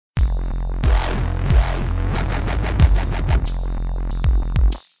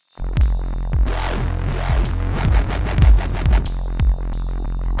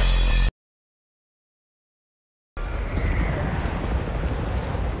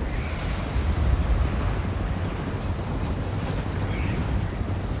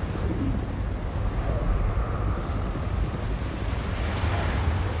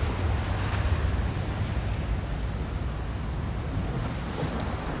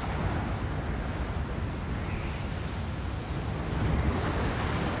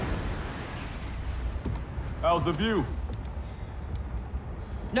How's the view?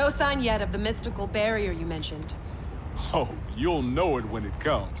 No sign yet of the mystical barrier you mentioned. Oh, you'll know it when it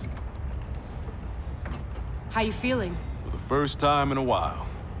comes. How you feeling? For the first time in a while,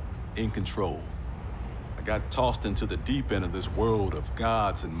 in control. I got tossed into the deep end of this world of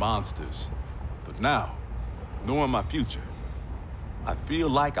gods and monsters. But now, knowing my future, I feel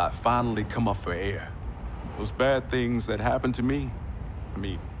like I finally come up for air. Those bad things that happened to me,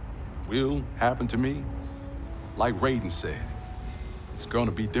 will happen to me. Like Raiden said, it's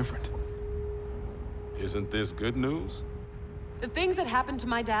gonna be different. Isn't this good news? The things that happened to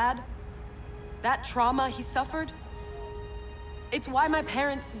my dad, that trauma he suffered, it's why my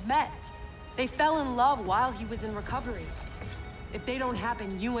parents met. They fell in love while he was in recovery. If they don't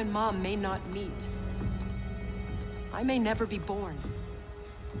happen, you and Mom may not meet. I may never be born.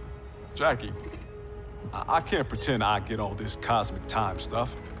 Jacqui, I can't pretend I get all this cosmic time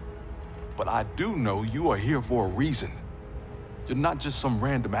stuff. But I do know you are here for a reason. You're not just some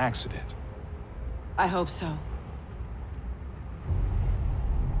random accident. I hope so.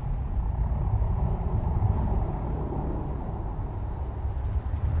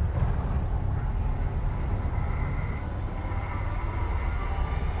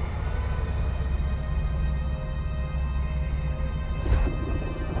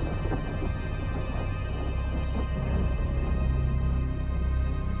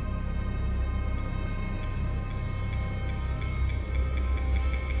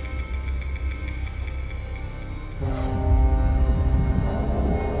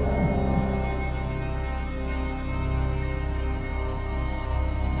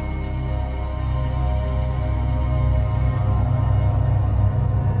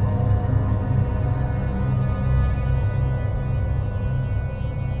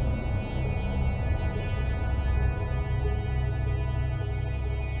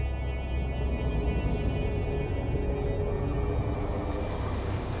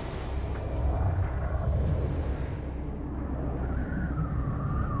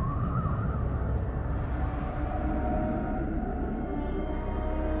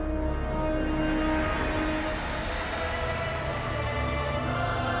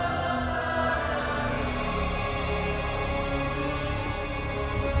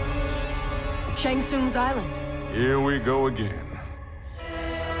 Shang Tsung's island. Here we go again.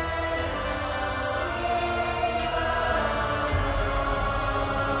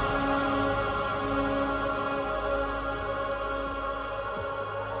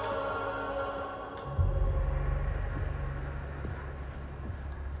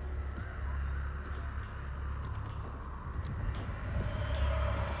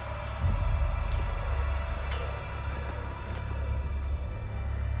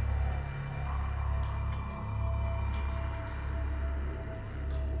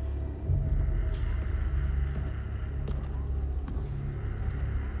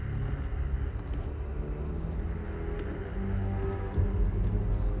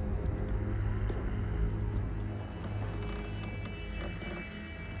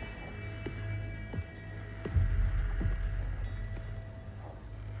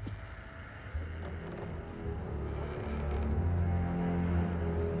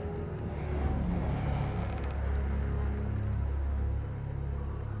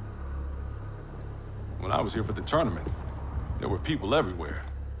 When I was here for the tournament, there were people everywhere.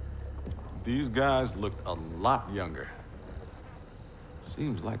 These guys looked a lot younger.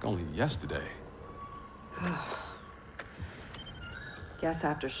 Seems like only yesterday. Guess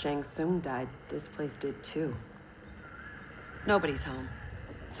after Shang Tsung died, this place did too. Nobody's home.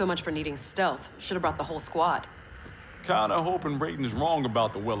 So much for needing stealth. Should have brought the whole squad. Kinda hoping Raiden's wrong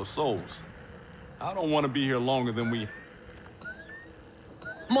about the Well of Souls. I don't want to be here longer than we...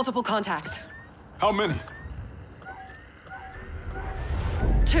 Multiple contacts. How many?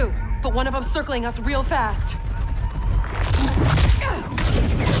 2, but one of them's circling us real fast.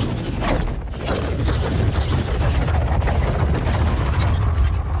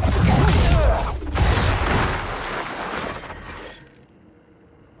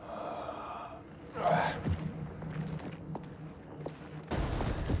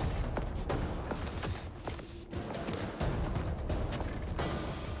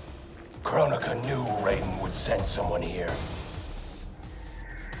 Kronika knew Raiden would send someone here.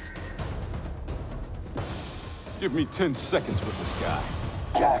 Give me 10 seconds with this guy.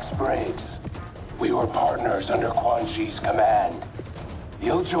 Jacqui Briggs. We were partners under Quan Chi's command.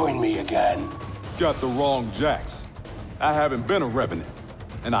 You'll join me again. Got the wrong Jax. I haven't been a revenant,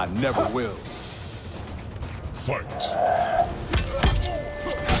 and I never will. Fight.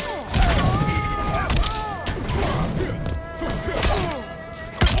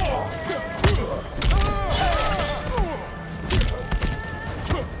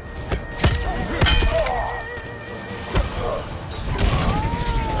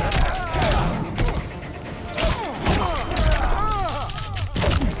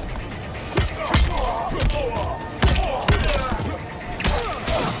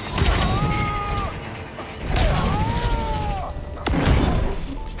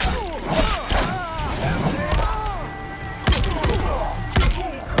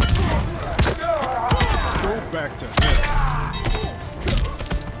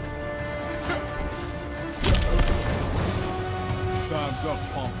 Time's up,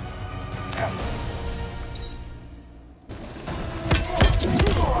 punk.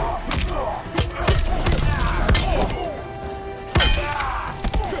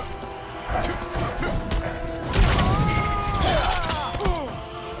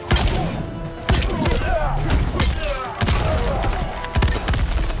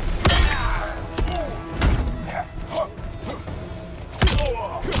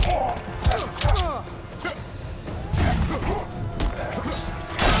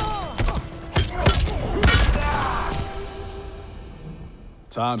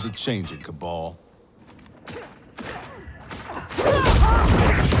 Times are changing, Cabal.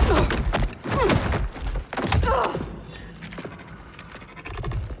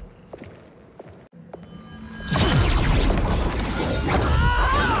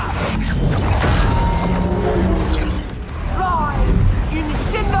 Rise in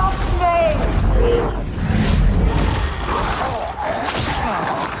Shinnok's name!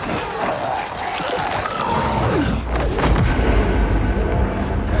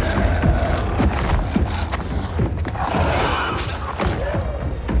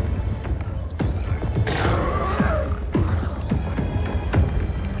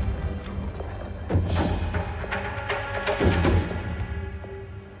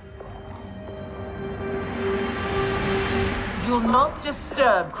 You'll not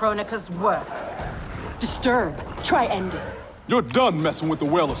disturb Kronika's work. Disturb. Try ending. You're done messing with the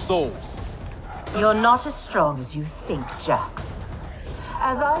Well of Souls. You're not as strong as you think, Jax.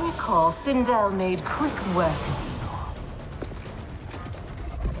 As I recall, Sindel made quick work of you.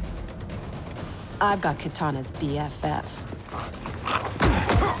 I've got Kitana's BFF.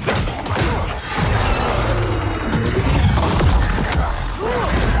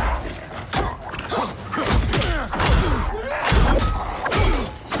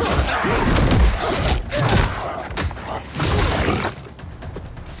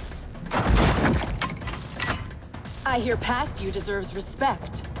 I hear past you deserves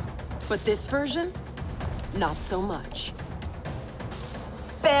respect. But this version? Not so much.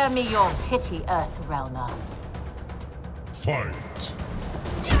 Spare me your pity, Earthrealmer. Fight!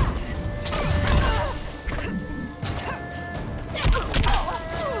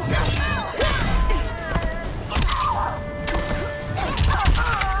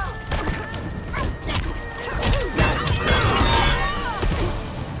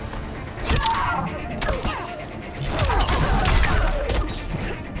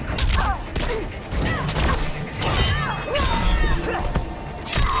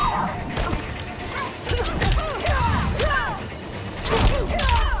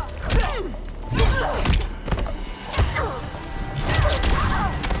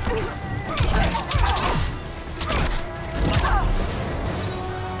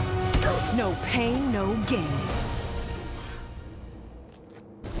 No pain, no gain.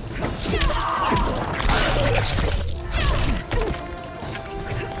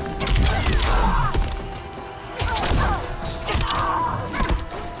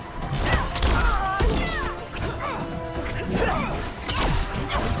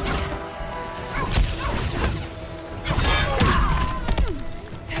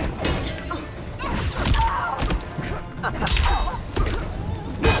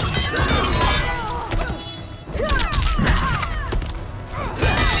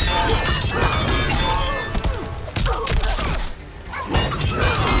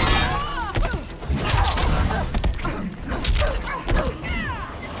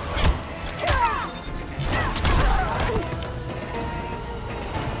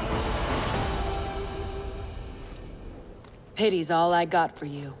 Pity's all I got for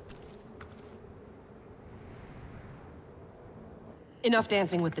you. Enough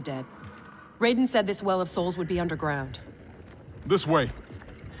dancing with the dead. Raiden said this Well of Souls would be underground. This way.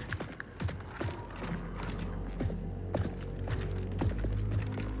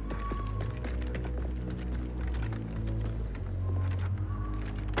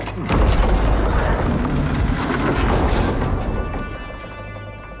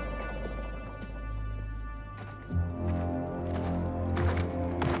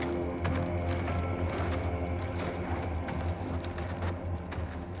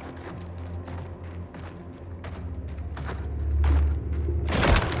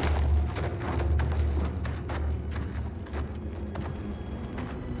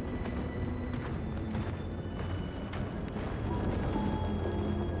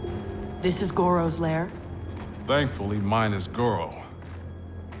 This is Goro's lair? Thankfully, mine is Goro.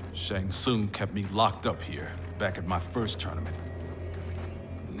 Shang Tsung kept me locked up here, back at my first tournament.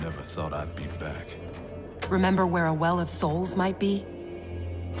 Never thought I'd be back. Remember where a Well of Souls might be?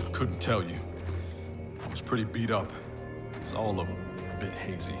 Couldn't tell you. I was pretty beat up. It's all a bit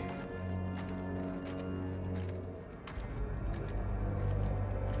hazy.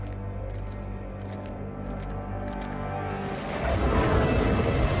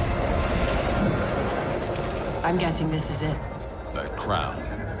 I'm guessing this is it. That crown.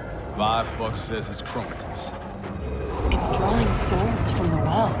 $5 says it's Kronika's. It's drawing souls from the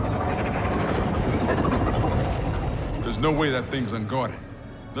well. There's no way that thing's unguarded.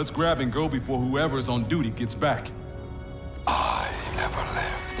 Let's grab and go before whoever's on duty gets back. I never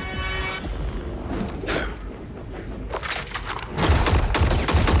left.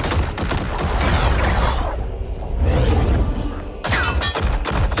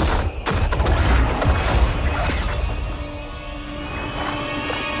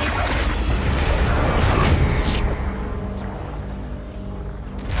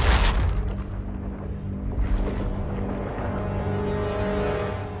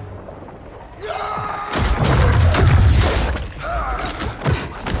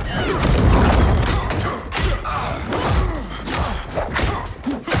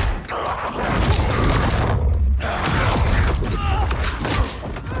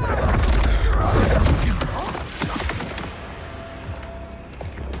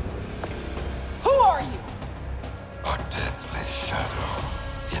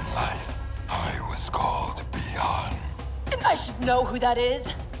 Know who that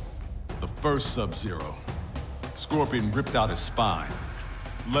is? The first Sub-Zero. Scorpion ripped out his spine,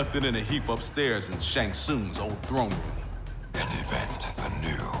 left it in a heap upstairs in Shang Tsung's old throne room. An event the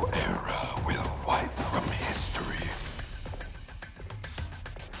new era will wipe from history.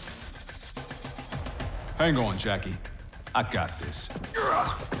 Hang on, Jacqui. I got this.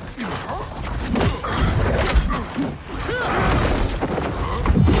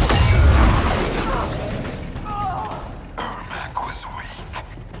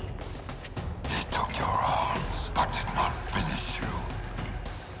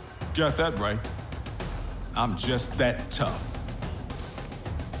 Got that right. I'm just that tough.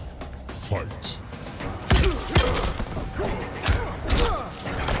 Fight.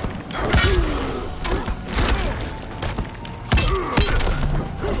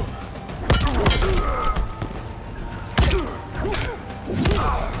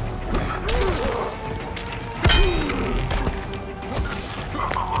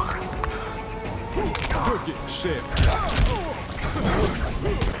 We're getting shit.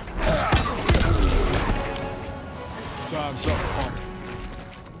 Time's up, punk.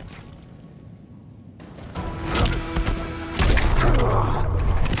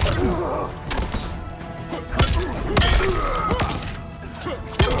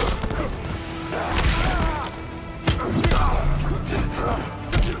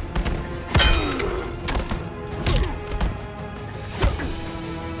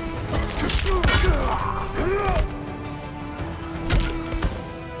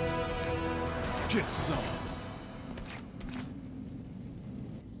 Get some.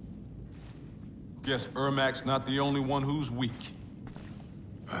 Guess Ermac's not the only one who's weak.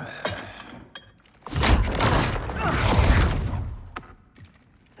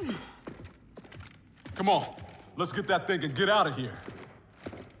 Come on, let's get that thing and get out of here.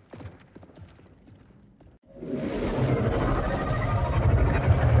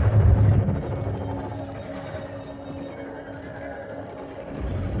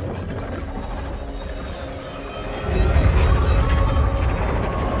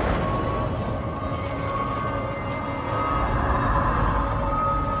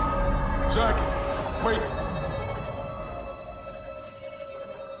 Jacqui, wait.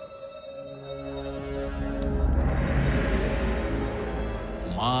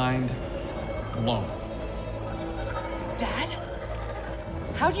 Mind blown. Dad?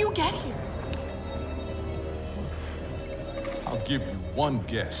 How'd you get here? I'll give you one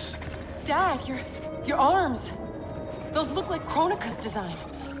guess. Dad, your arms. Those look like Kronika's design.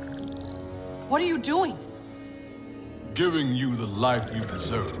 What are you doing? Giving you the life you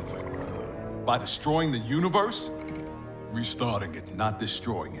deserve. By destroying the universe? Restarting it, not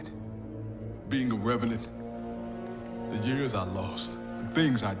destroying it. Being a revenant. The years I lost. The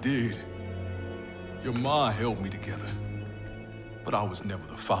things I did. Your ma held me together. But I was never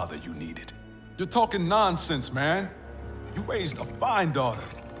the father you needed. You're talking nonsense, man. You raised a fine daughter.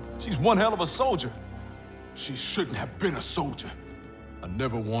 She's one hell of a soldier. She shouldn't have been a soldier. I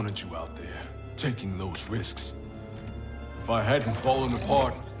never wanted you out there, taking those risks. If I hadn't fallen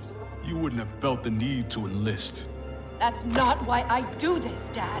apart, you wouldn't have felt the need to enlist. That's not why I do this,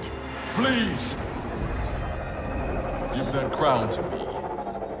 Dad. Please! Give that crown to me.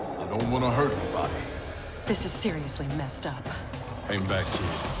 I don't want to hurt anybody. This is seriously messed up. Hang back, kid.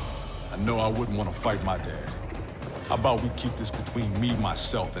 I know I wouldn't want to fight my dad. How about we keep this between me,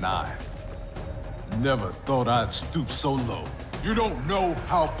 myself, and I? Never thought I'd stoop so low. You don't know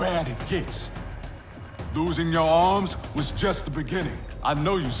how bad it gets. Losing your arms was just the beginning. I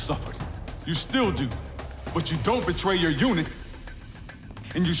know you suffered. You still do. But you don't betray your unit.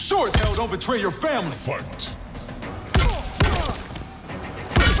 And you sure as hell don't betray your family. Fight!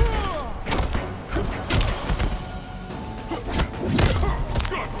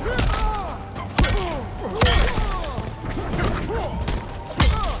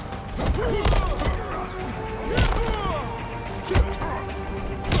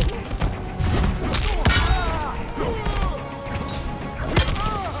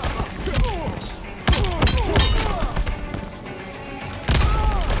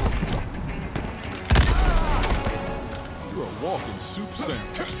 Walking soup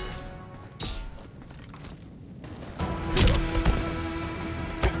sandwich.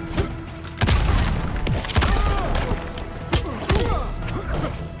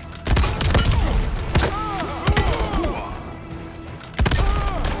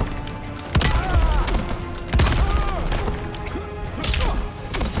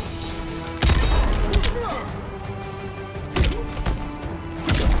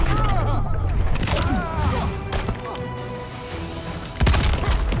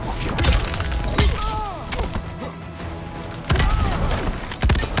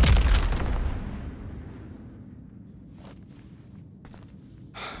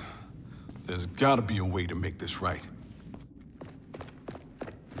 There's gotta be a way to make this right.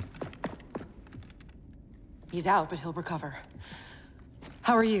 He's out, but he'll recover.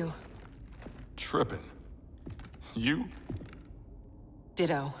 How are you? Tripping. You?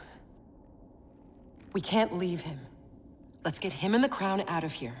 Ditto. We can't leave him. Let's get him and the crown out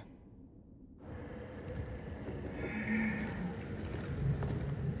of here.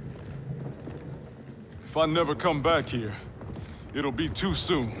 If I never come back here, it'll be too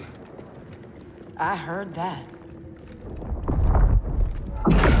soon. I heard that.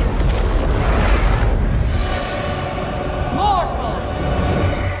 Mortal!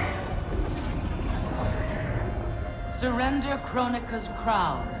 Surrender Kronika's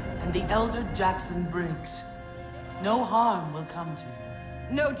crown and the elder Jacqui Briggs. No harm will come to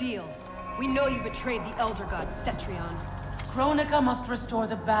you. No deal. We know you betrayed the Elder God, Cetrion. Kronika must restore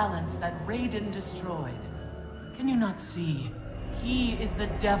the balance that Raiden destroyed. Can you not see? He is the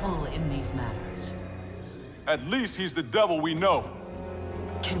devil in these matters. At least he's the devil we know.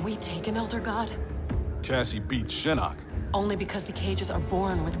 Can we take an Elder God? Cassie beat Shinnok. Only because the Cages are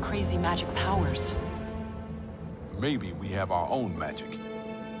born with crazy magic powers. Maybe we have our own magic.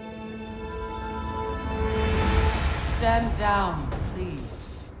 Stand down, please.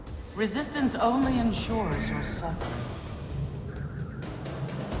 Resistance only ensures your suffering.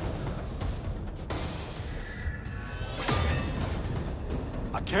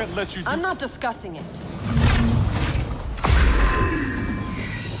 I can't let you do— I'm not discussing it.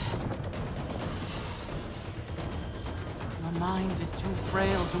 Your mind is too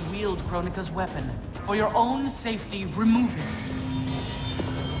frail to wield Kronika's weapon. For your own safety, remove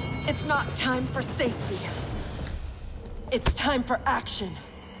it. It's not time for safety. It's time for action.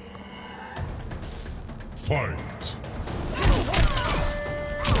 Fight!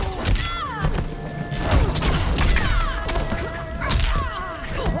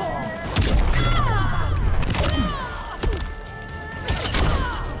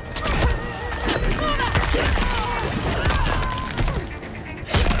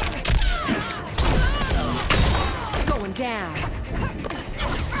 Going down.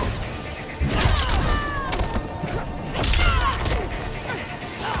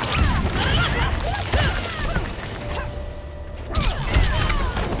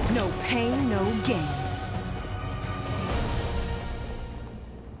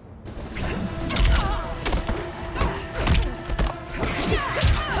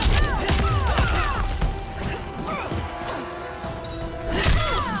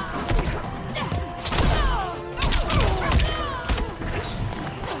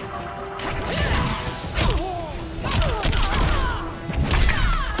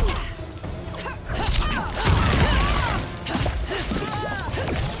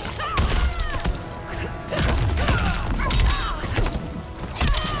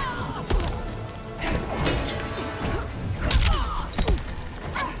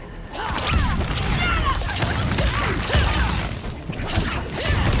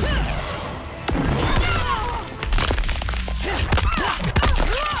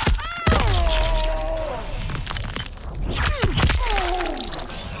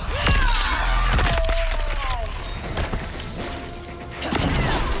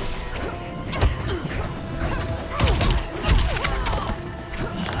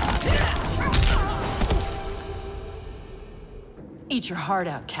 Eat your heart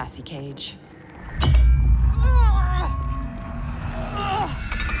out, Cassie Cage.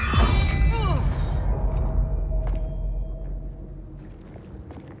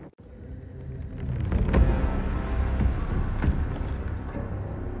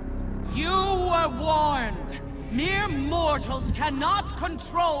 You were warned. Mere mortals cannot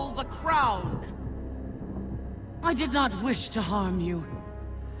control the crown. I did not wish to harm you,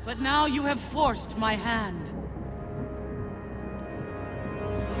 but now you have forced my hand.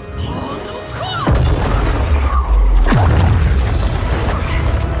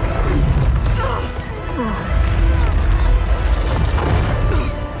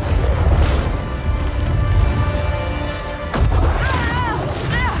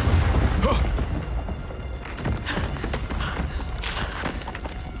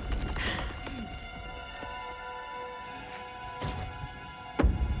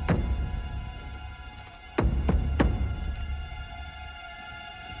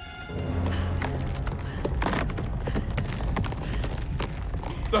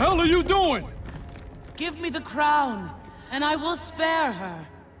 The hell are you doing? Give me the crown, and I will spare her.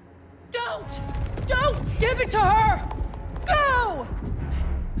 Don't! Don't give it to her! Go!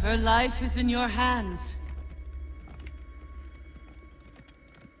 Her life is in your hands.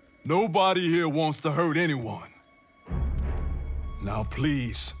 Nobody here wants to hurt anyone. Now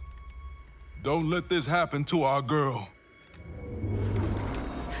please, don't let this happen to our girl.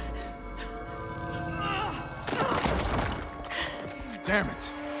 Damn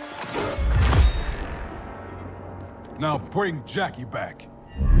it. Now bring Jacqui back.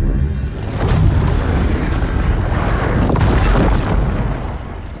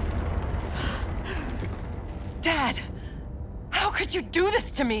 Dad! How could you do this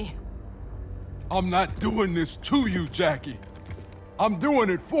to me? I'm not doing this to you, Jacqui. I'm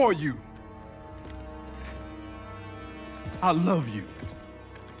doing it for you. I love you.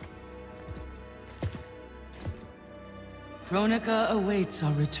 Kronika awaits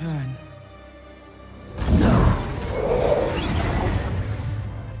our return.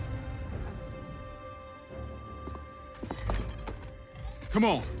 Come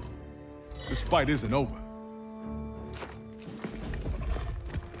on. This fight isn't over.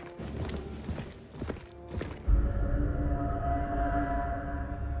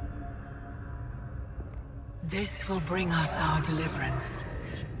 This will bring us our deliverance.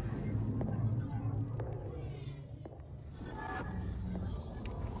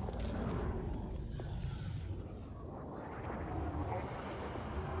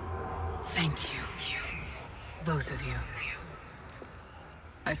 Thank you. Both of you.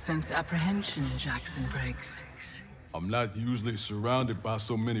 I sense apprehension, Jacqui Briggs. I'm not usually surrounded by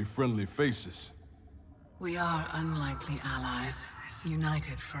so many friendly faces. We are unlikely allies,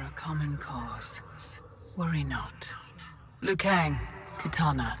 united for a common cause. Worry not. Liu Kang,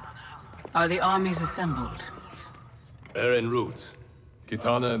 Kitana, are the armies assembled? They're en route.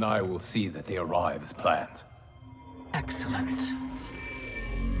 Kitana and I will see that they arrive as planned. Excellent.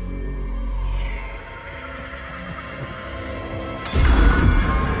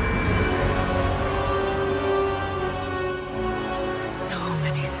 So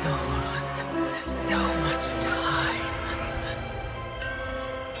many souls, so much time.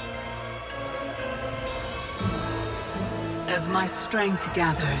 As my strength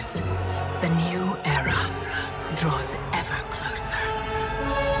gathers, the new era draws ever closer.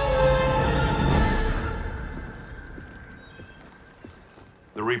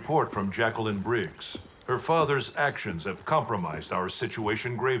 The report from Jacqui Briggs. Her father's actions have compromised our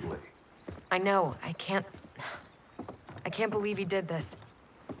situation gravely. I know. I can't believe he did this.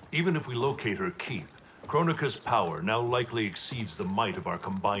 Even if we locate her keep, Kronika's power now likely exceeds the might of our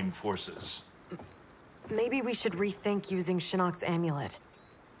combined forces. Maybe we should rethink using Shinnok's amulet.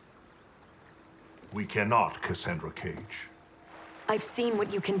 We cannot, Cassie Cage. I've seen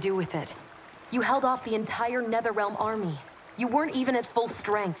what you can do with it. You held off the entire Netherrealm army. You weren't even at full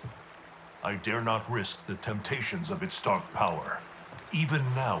strength. I dare not risk the temptations of its dark power. Even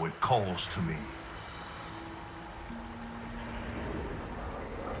now it calls to me.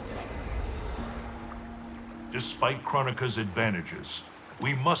 Despite Kronika's advantages,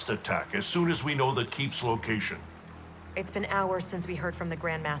 we must attack as soon as we know the keep's location. It's been hours since we heard from the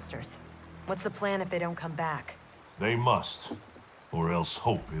Grandmasters. What's the plan if they don't come back? They must, or else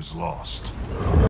hope is lost.